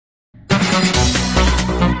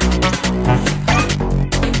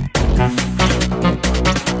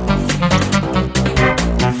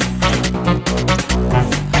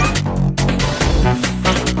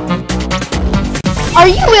Are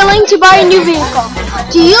you willing to buy a new vehicle?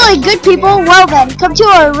 Do you like good people? Well then, come to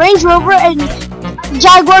our Range Rover and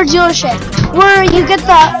Jaguar dealership, where you get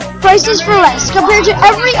the prices for less compared to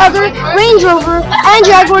every other Range Rover and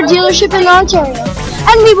Jaguar dealership in Ontario.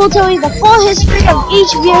 And we will tell you the full history of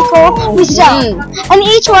each vehicle we sell, and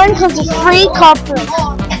each one comes with free comfort.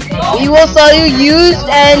 We will sell you used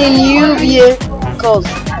and new vehicles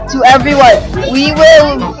to everyone. We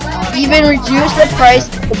will even reduce the price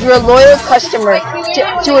if you're a loyal customer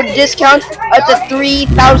to a discount up to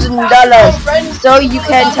 $3,000. So you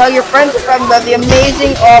can tell your friends about the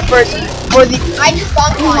amazing offers for the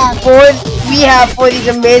we have for these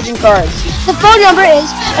amazing cars. The phone number is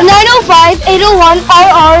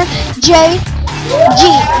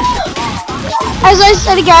 905-801-RRJG. As I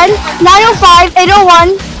said again,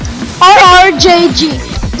 905-801-RRJG.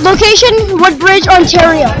 Location, Woodbridge,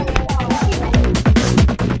 Ontario.